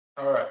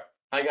All right,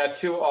 I got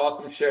two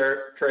awesome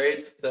share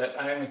trades that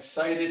I'm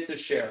excited to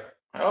share.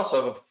 I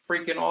also have a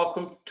freaking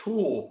awesome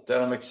tool that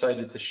I'm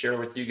excited to share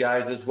with you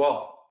guys as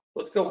well.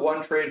 Let's go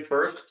one trade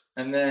first,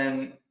 and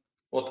then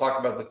we'll talk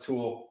about the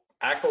tool.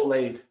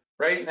 Accolade.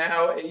 Right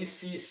now,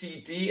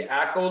 ACCD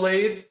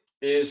Accolade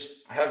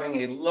is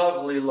having a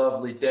lovely,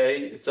 lovely day.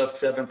 It's up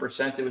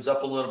 7%. It was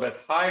up a little bit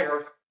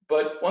higher.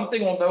 But one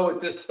thing we'll know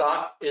with this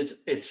stock is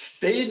it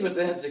stayed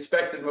within its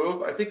expected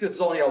move. I think this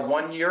is only a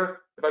 1 year.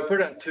 If I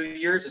put it on 2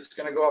 years, it's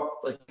going to go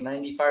up like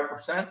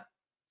 95%.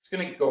 It's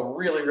going to go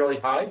really, really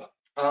high.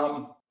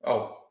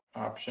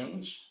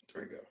 Options.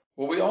 There we go.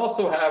 What we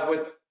also have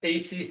with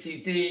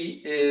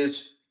ACCD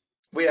is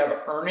we have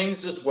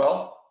earnings as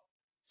well.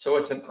 So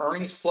it's an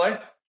earnings play.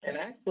 And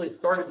I actually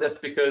started this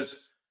because,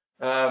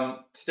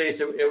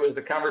 Stace, it was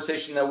the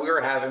conversation that we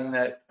were having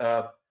that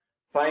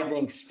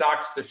finding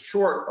stocks to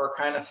short are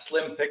kind of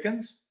slim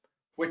pickings,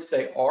 which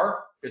they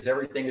are, because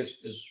everything is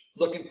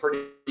looking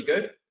pretty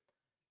good.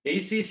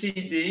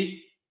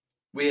 ACCD,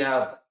 we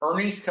have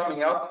earnings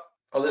coming up.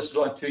 Oh, this is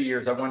on 2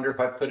 years. I wonder if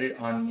I put it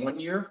on 1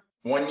 year.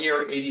 1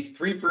 year,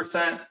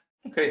 83%.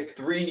 Okay,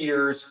 3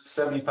 years,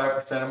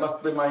 75%. It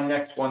must be my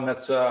next one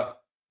that's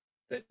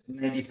that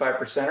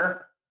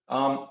 95%er.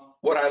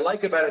 What I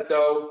like about it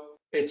though,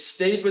 it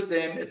stayed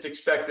within its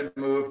expected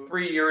move.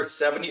 3 years,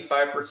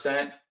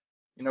 75%.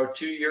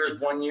 2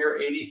 years, 1 year,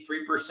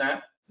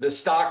 83%. The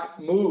stock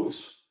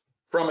moves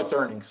from its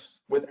earnings.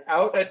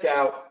 Without a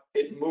doubt,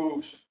 it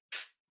moves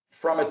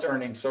from its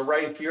earnings. So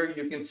right here,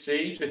 you can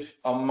see just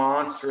a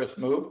monstrous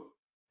move.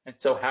 And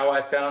so how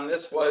I found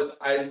this was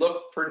I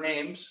looked for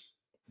names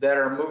that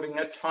are moving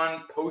a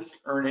ton post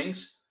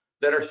earnings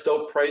that are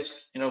still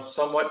priced,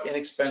 somewhat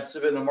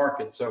inexpensive in the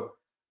market. So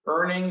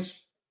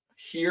earnings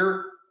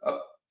here,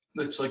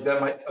 looks like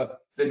that might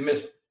they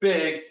missed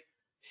big.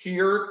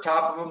 Here,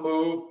 top of a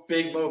move,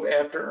 big move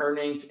after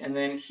earnings, and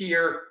then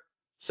here,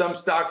 some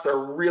stocks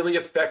are really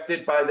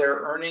affected by their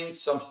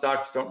earnings. Some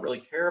stocks don't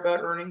really care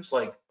about earnings,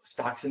 like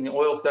stocks in the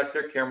oil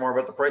sector care more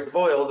about the price of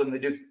oil than they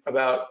do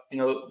about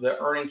the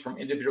earnings from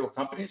individual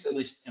companies, at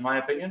least in my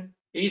opinion.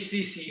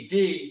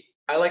 ACCD,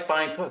 I like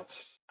buying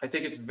puts. I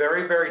think it's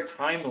very, very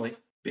timely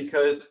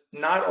because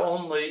not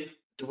only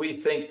do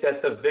we think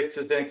that the VIX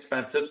is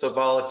inexpensive, so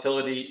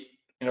volatility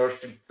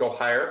should go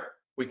higher,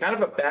 we kind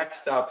of have a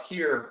backstop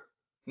here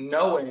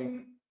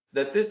knowing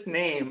that this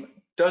name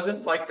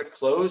doesn't like to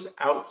close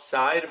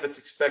outside of its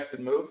expected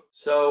move.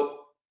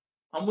 So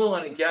I'm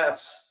willing to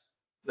guess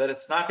that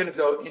it's not going to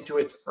go into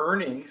its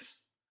earnings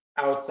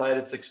outside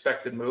its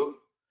expected move.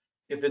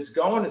 If it's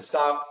going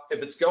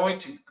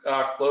to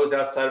close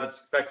outside of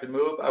its expected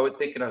move, I would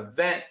think an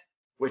event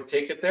would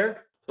take it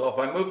there. So if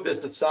I move this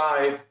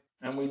aside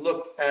and we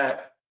look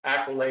at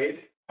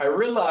Accolade, I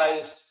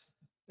realized,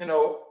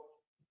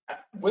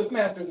 with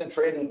Masters in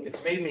Trading,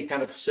 it's made me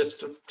kind of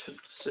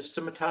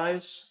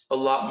systematize a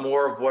lot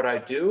more of what I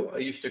do. I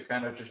used to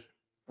kind of just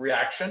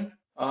reaction.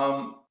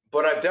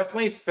 But I've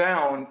definitely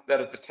found that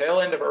at the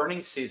tail end of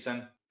earnings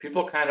season,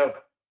 people kind of,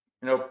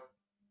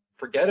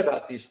 forget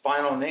about these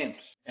final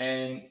names.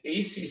 And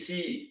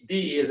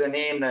ACCD is a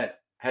name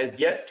that has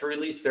yet to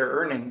release their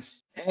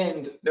earnings,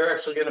 and they're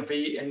actually going to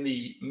be in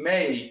the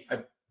May.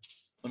 Let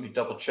me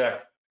double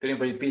check. If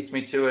anybody beats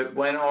me to it,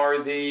 when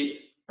are the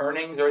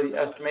earnings or the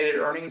estimated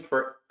earnings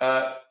for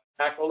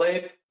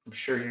Accolade? I'm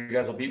sure you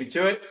guys will beat me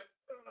to it.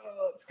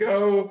 Let's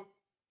go.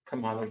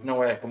 Come on, there's no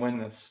way I can win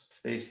this.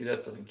 Stacy,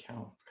 that doesn't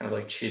count. Kind of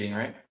like cheating,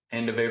 right?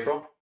 End of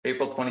April,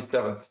 April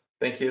 27th.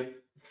 Thank you.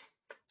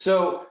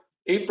 So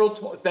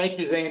thank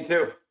you, Zane,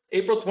 too.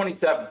 April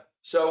 27th.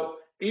 So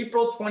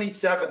April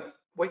 27th,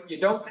 what you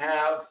don't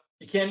have,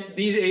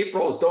 these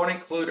Aprils don't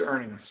include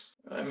earnings.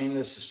 I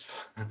mean,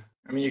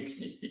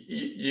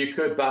 you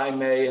could buy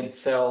May and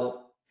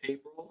sell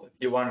April if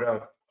you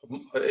wanted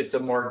it's a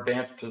more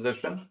advanced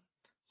position.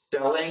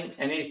 Selling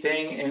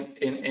anything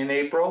in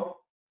April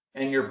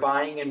and you're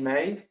buying in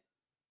May,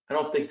 I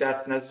don't think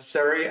that's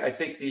necessary. I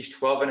think these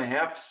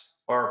 12.5s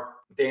are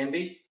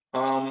dandy.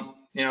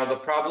 The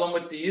problem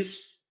with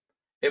these,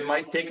 it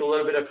might take a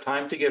little bit of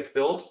time to get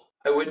filled.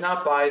 I would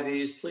not buy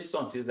these. Please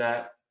don't do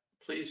that.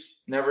 Please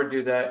never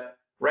do that.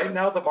 Right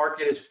now, the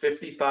market is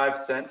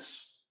 55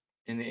 cents.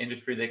 In the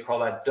industry, they call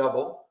that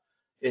double.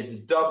 It's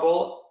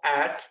double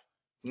at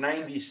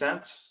 90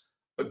 cents.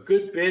 A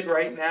good bid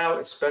right now,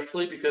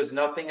 especially because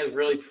nothing is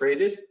really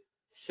traded,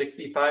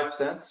 65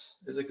 cents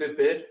is a good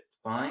bid.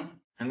 Fine.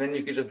 And then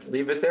you can just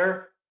leave it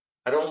there.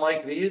 I don't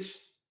like these.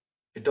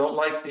 I don't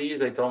like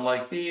these. I don't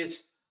like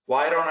these.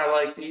 Why don't I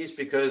like these?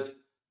 Because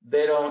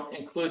they don't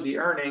include the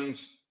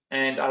earnings,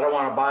 and I don't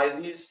want to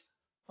buy these.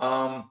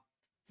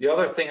 The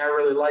other thing I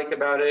really like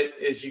about it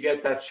is you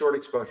get that short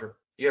exposure.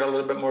 You get a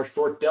little bit more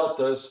short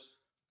deltas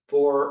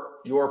for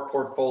your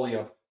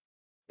portfolio.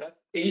 That's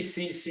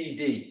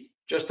ACCD,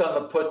 just on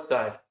the put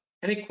side.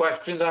 Any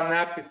questions on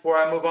that before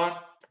I move on?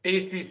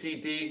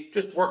 ACCD,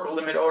 just work a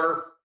limit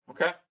order.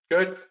 Okay,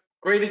 good.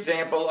 Great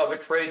example of a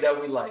trade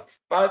that we like.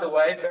 By the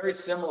way, very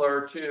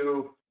similar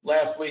to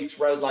last week's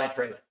red line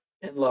trade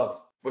in Love,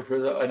 which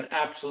was an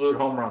absolute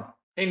home run.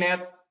 Hey,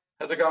 Nance,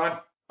 How's it going?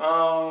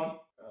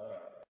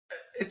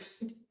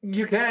 It's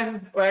you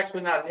can, well,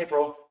 actually not in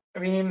April. I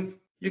mean,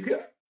 you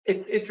could.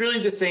 It's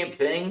really the same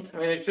thing. I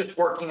mean, it's just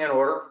working in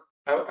order.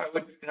 I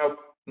would,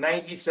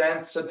 90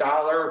 cents,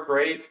 $1,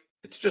 great.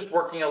 It's just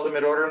working a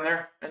limit order in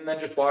there and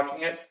then just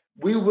watching it.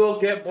 We will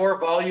get more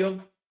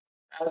volume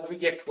as we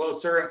get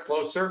closer and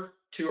closer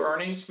to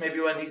earnings,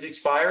 maybe when these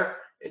expire.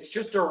 It's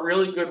just a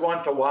really good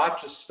one to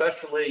watch,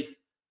 especially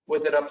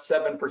with it up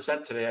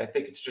 7% today. I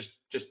think it's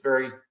just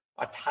very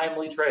a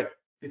timely trade.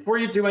 Before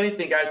you do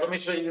anything, guys, let me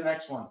show you the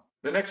next one.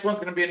 The next one's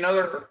going to be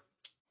another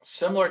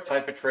similar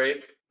type of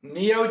trade.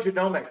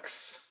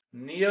 Neogenomics.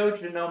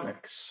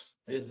 Neogenomics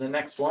is the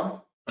next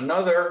one.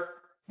 Another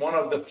one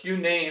of the few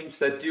names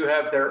that do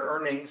have their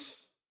earnings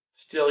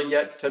still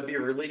yet to be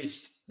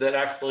released that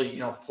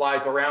actually,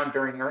 flies around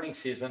during earnings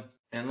season.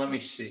 And let me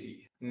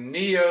see.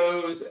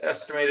 Neo's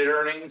estimated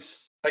earnings.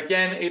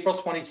 Again,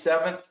 April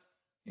 27th.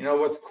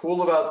 What's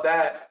cool about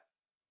that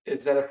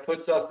is that it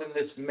puts us in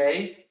this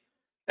May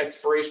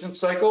expiration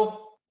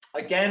cycle.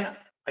 Again,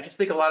 I just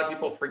think a lot of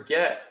people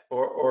forget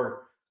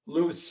or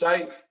lose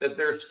sight that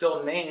there's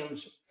still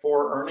names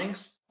for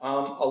earnings. A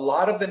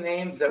lot of the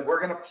names that we're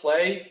going to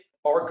play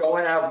are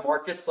going to have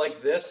markets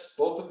like this.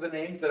 Both of the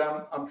names that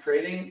I'm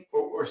trading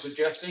or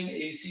suggesting,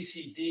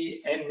 ACCD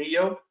and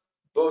NEO,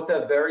 both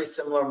have very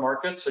similar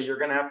markets. So you're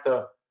going to have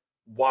to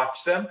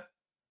watch them.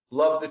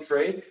 Love the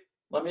trade.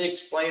 Let me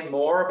explain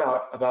more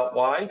about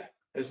why.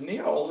 Has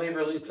NEO only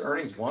released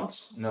earnings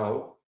once?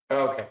 No.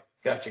 Okay,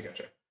 gotcha.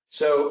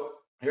 So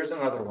here's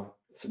another one.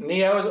 So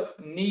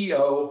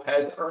NEO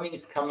has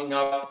earnings coming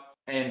up,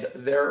 and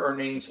their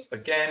earnings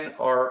again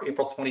are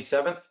April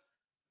 27th.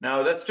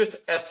 Now that's just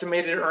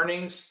estimated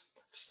earnings.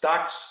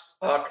 Stocks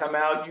come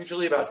out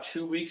usually about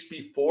 2 weeks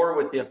before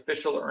with the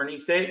official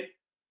earnings date,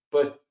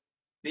 but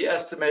the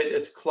estimate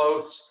is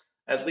close.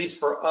 At least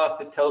for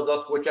us, it tells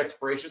us which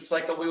expiration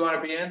cycle we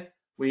want to be in.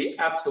 We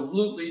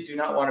absolutely do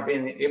not want to be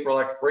in the April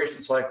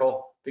expiration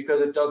cycle because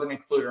it doesn't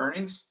include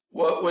earnings.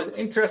 What was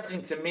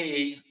interesting to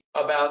me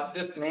about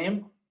this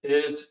name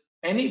is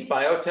any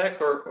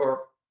biotech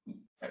or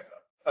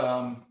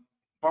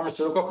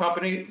pharmaceutical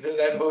company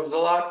that moves a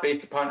lot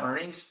based upon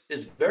earnings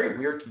is very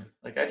weird to me.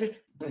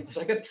 It's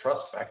like a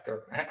trust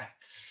factor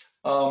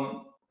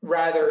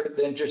rather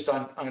than just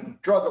on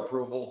drug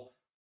approval.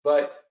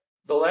 But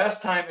the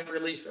last time it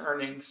released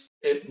earnings,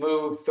 it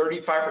moved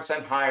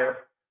 35% higher.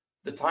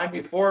 The time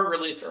before it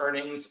released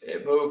earnings,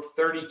 it moved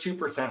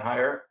 32%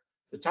 higher.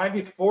 The time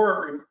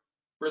before it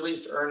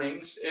released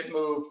earnings, it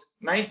moved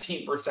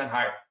 19%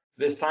 higher.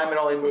 This time it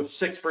only moved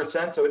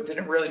 6%, so it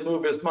didn't really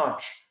move as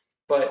much.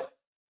 But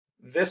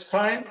this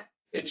time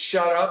it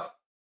shot up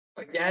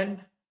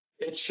again.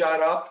 It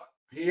shot up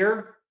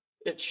here.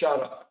 It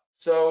shot up.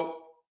 So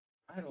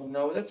I don't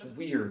know. That's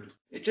weird.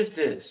 It just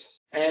is.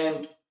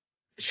 And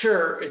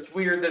sure, it's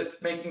weird that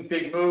it's making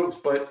big moves,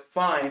 but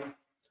fine.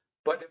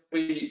 But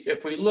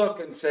if we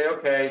look and say,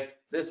 okay,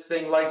 this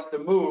thing likes to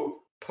move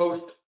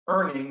post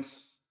earnings,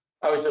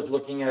 I was just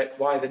looking at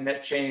why the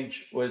net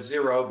change was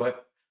 0,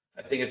 but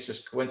I think it's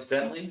just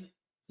coincidentally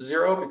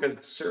 0 because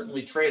it's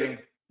certainly trading.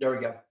 There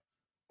we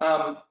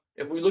go.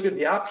 If we look at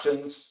the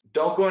options,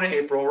 don't go into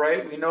April,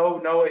 right? We know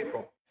no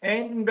April.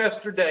 And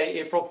Investor Day,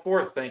 April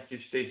 4th. Thank you,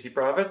 Stacy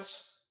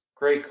Profits.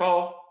 Great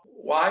call.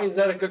 Why is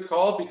that a good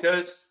call?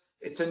 Because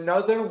it's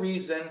another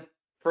reason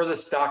for the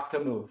stock to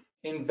move.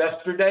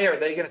 Investor Day, are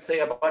they going to say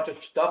a bunch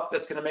of stuff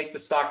that's going to make the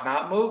stock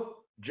not move?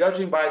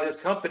 Judging by this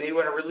company,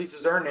 when it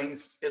releases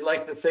earnings, it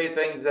likes to say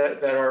things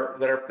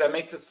that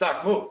makes the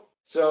stock move.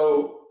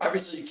 So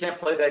obviously you can't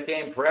play that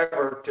game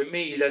forever. To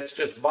me, that's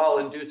just vol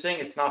inducing.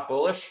 It's not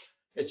bullish.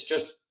 It's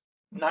just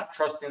not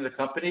trusting the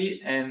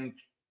company. And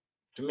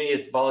to me,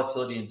 it's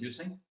volatility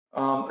inducing.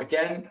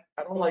 Again,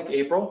 I don't like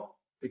April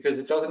because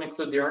it doesn't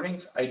include the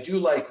earnings. I do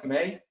like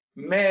May.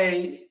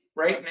 May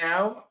right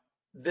now,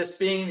 this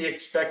being the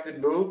expected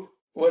move,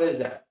 what is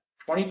that?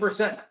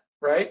 20%,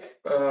 right?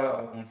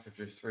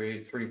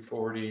 153,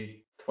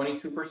 340,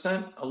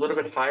 22%, a little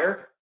bit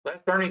higher.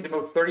 Last earnings to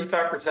move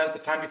 35%. The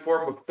time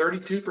before moved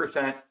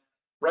 32%.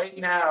 Right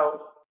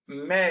now,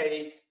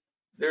 May,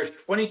 there's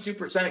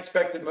 22%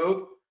 expected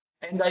move,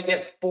 and I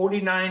get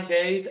 49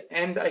 days,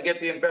 and I get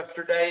the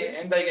Investor Day,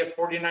 and I get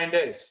 49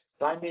 days.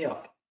 Sign me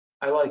up.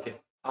 I like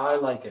it. I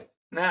like it.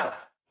 Now,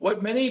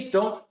 what many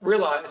don't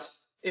realize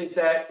is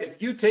that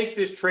if you take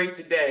this trade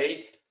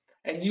today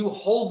and you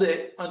hold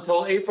it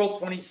until April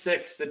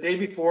 26th, the day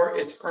before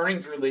its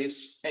earnings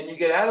release, and you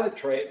get out of the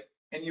trade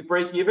and you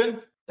break even,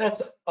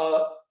 that's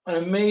an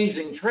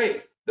amazing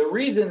trade. The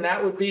reason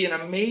that would be an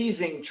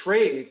amazing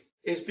trade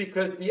is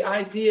because the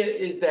idea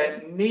is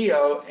that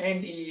NEO,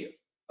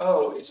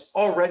 N-E-O, is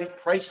already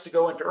priced to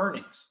go into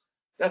earnings.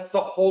 That's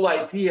the whole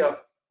idea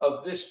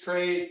of this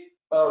trade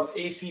of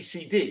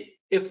ACCD.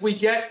 If we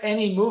get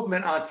any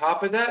movement on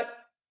top of that,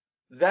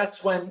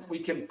 that's when we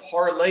can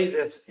parlay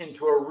this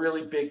into a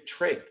really big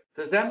trade.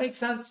 Does that make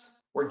sense?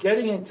 We're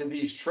getting into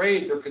these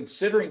trades or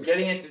considering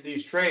getting into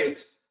these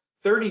trades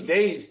 30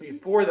 days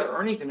before the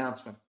earnings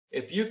announcement.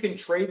 If you can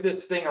trade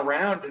this thing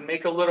around and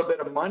make a little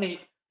bit of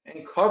money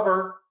and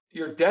cover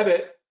your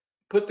debit,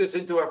 put this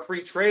into a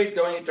free trade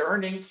going into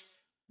earnings,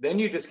 then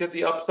you just get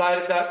the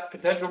upside of that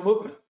potential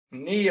movement.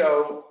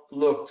 NEO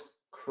looked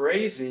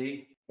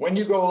crazy when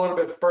you go a little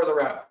bit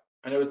further out.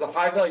 And it was the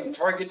high value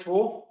target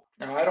tool.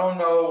 Now, I don't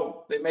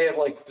know, they may have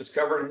like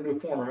discovered a new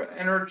form of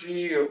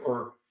energy,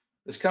 or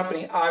this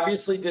company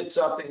obviously did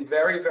something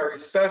very, very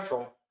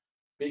special,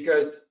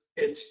 because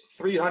it's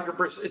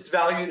 300%, it's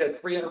valued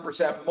at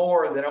 300%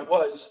 more than it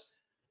was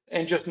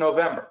in just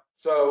November.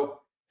 So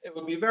it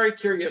would be very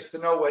curious to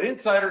know what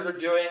insiders are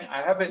doing.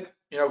 I haven't,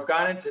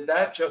 gone into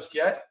that just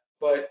yet,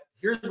 but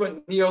here's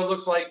what NEO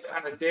looks like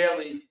on a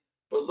daily.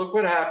 But look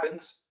what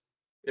happens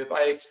if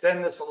I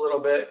extend this a little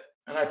bit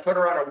and I put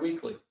her on a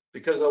weekly,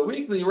 because a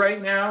weekly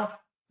right now,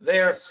 they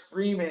are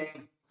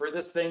screaming for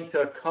this thing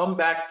to come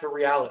back to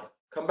reality,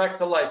 come back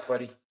to life,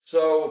 buddy.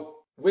 So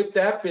with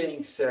that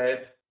being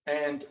said,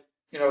 and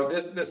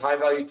this high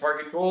value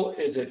target tool,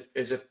 is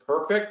it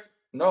perfect?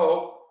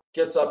 No.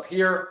 Gets up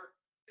here,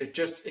 it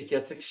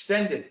gets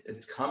extended.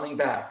 It's coming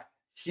back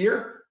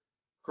here.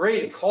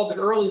 Great, it called it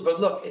early, but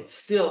look,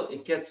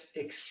 it gets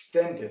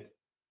extended.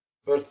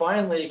 But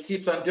finally, it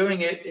keeps on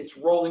doing it. It's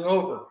rolling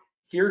over.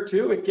 Here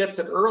too, it gets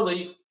it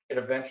early. It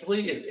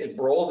eventually, it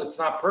rolls. It's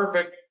not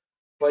perfect,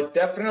 but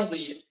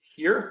definitely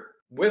here,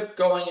 with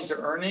going into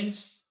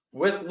earnings,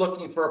 with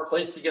looking for a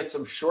place to get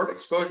some short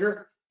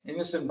exposure in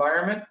this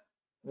environment,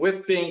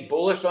 with being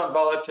bullish on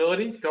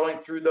volatility, going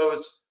through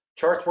those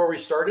charts where we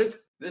started,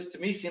 this to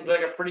me seems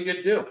like a pretty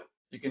good deal.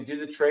 You can do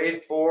the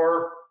trade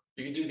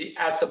you can do the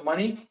at the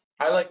money.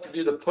 I like to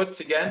do the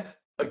puts again.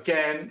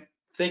 Again,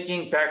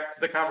 thinking back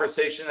to the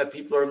conversation that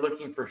people are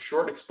looking for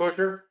short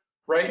exposure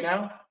right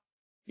now,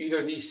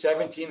 either these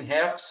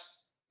 17.5s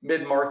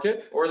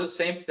mid-market, or the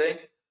same thing,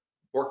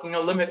 working a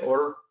limit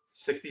order,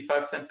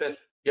 65-cent bid.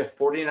 You get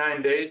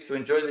 49 days to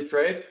enjoy the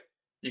trade.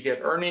 You get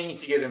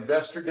earnings, you get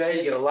investor day,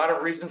 you get a lot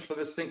of reasons for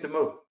this thing to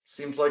move.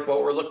 Seems like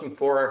what we're looking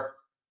for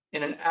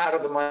in an out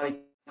of the money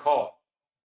call.